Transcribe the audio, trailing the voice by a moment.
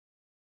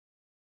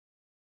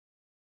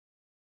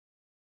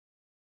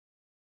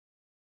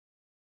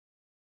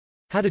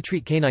How to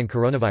treat canine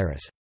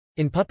coronavirus.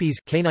 In puppies,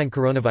 canine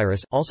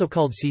coronavirus, also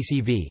called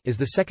CCV, is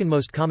the second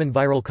most common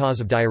viral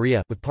cause of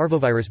diarrhea, with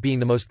parvovirus being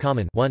the most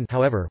common one.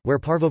 However, where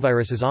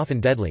parvovirus is often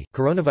deadly,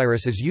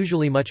 coronavirus is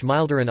usually much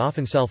milder and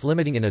often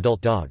self-limiting in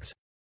adult dogs.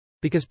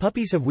 Because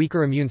puppies have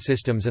weaker immune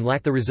systems and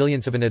lack the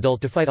resilience of an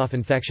adult to fight off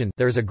infection,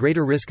 there is a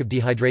greater risk of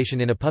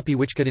dehydration in a puppy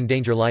which could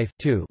endanger life.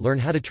 2. Learn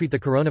how to treat the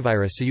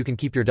coronavirus so you can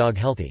keep your dog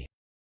healthy.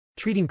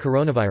 Treating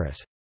coronavirus.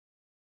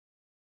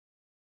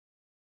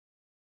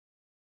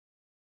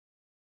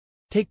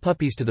 Take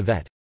puppies to the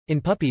vet. In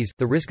puppies,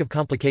 the risk of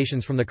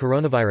complications from the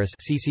coronavirus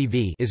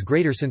 (CCV) is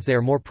greater since they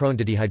are more prone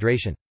to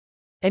dehydration.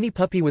 Any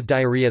puppy with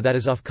diarrhea that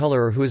is off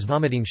color or who is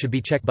vomiting should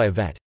be checked by a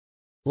vet.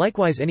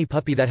 Likewise, any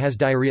puppy that has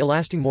diarrhea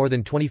lasting more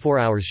than 24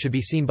 hours should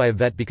be seen by a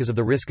vet because of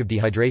the risk of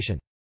dehydration.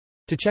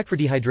 To check for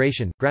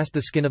dehydration, grasp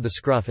the skin of the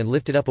scruff and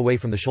lift it up away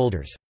from the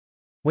shoulders.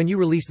 When you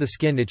release the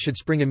skin, it should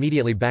spring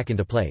immediately back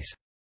into place.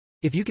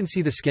 If you can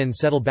see the skin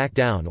settle back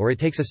down or it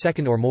takes a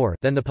second or more,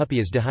 then the puppy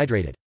is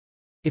dehydrated.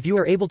 If you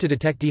are able to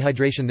detect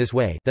dehydration this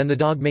way, then the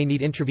dog may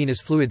need intravenous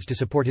fluids to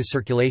support his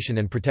circulation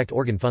and protect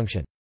organ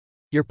function.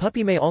 Your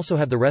puppy may also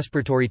have the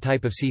respiratory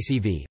type of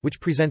CCV, which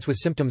presents with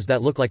symptoms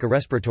that look like a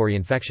respiratory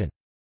infection.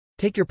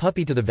 Take your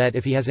puppy to the vet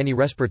if he has any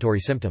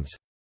respiratory symptoms.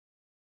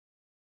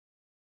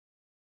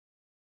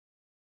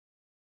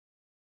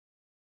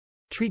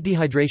 Treat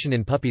dehydration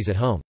in puppies at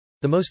home.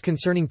 The most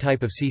concerning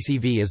type of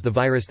CCV is the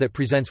virus that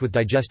presents with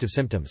digestive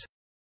symptoms.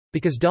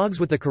 Because dogs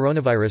with the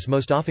coronavirus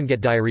most often get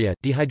diarrhea,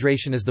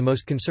 dehydration is the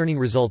most concerning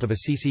result of a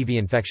CCV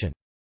infection.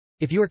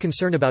 If you are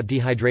concerned about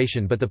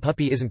dehydration but the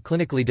puppy isn't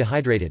clinically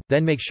dehydrated,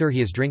 then make sure he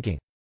is drinking.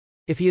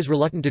 If he is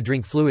reluctant to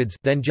drink fluids,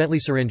 then gently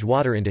syringe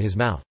water into his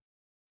mouth.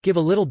 Give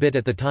a little bit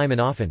at the time and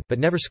often, but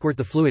never squirt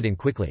the fluid in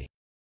quickly.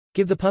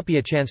 Give the puppy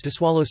a chance to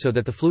swallow so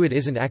that the fluid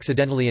isn't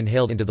accidentally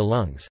inhaled into the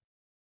lungs.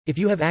 If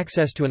you have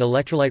access to an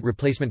electrolyte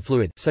replacement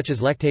fluid, such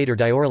as lactate or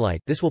dioralyte,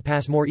 this will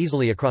pass more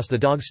easily across the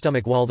dog's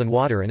stomach wall than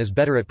water and is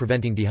better at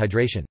preventing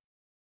dehydration.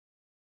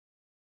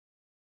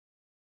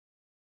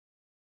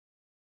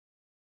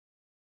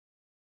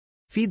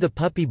 Feed the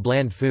puppy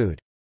bland food.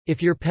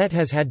 If your pet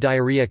has had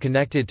diarrhea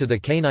connected to the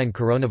canine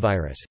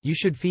coronavirus, you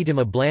should feed him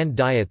a bland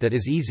diet that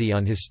is easy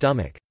on his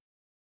stomach.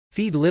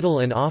 Feed little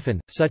and often,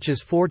 such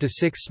as 4 to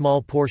 6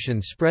 small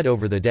portions spread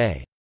over the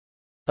day.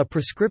 A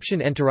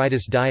prescription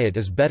enteritis diet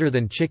is better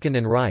than chicken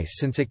and rice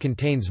since it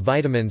contains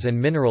vitamins and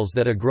minerals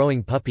that a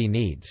growing puppy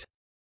needs.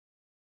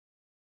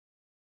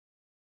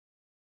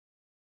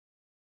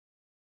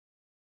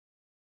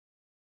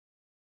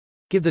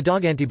 Give the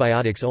dog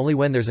antibiotics only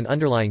when there's an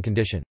underlying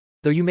condition.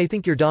 Though you may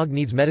think your dog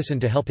needs medicine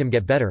to help him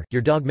get better,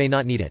 your dog may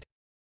not need it.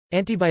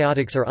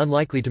 Antibiotics are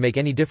unlikely to make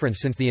any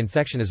difference since the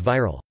infection is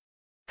viral.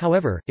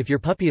 However, if your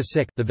puppy is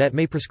sick, the vet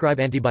may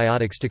prescribe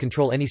antibiotics to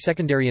control any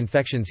secondary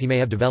infections he may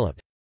have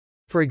developed.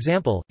 For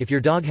example, if your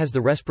dog has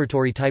the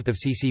respiratory type of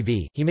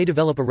CCV, he may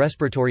develop a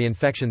respiratory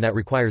infection that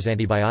requires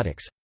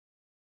antibiotics.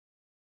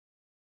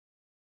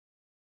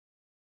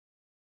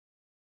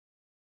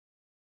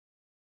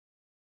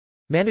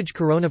 Manage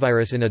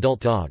coronavirus in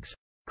adult dogs.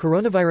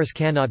 Coronavirus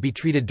cannot be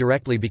treated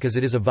directly because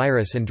it is a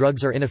virus and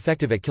drugs are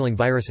ineffective at killing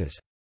viruses.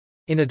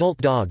 In adult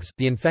dogs,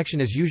 the infection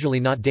is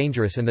usually not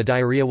dangerous and the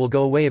diarrhea will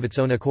go away of its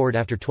own accord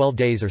after 12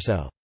 days or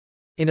so.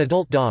 In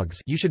adult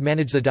dogs, you should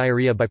manage the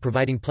diarrhea by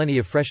providing plenty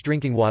of fresh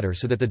drinking water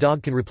so that the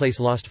dog can replace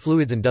lost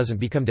fluids and doesn't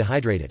become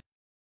dehydrated.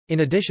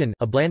 In addition,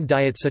 a bland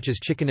diet such as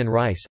chicken and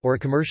rice, or a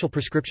commercial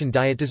prescription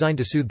diet designed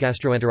to soothe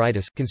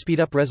gastroenteritis, can speed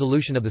up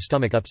resolution of the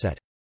stomach upset.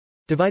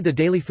 Divide the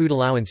daily food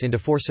allowance into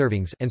 4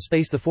 servings, and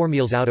space the 4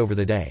 meals out over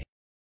the day.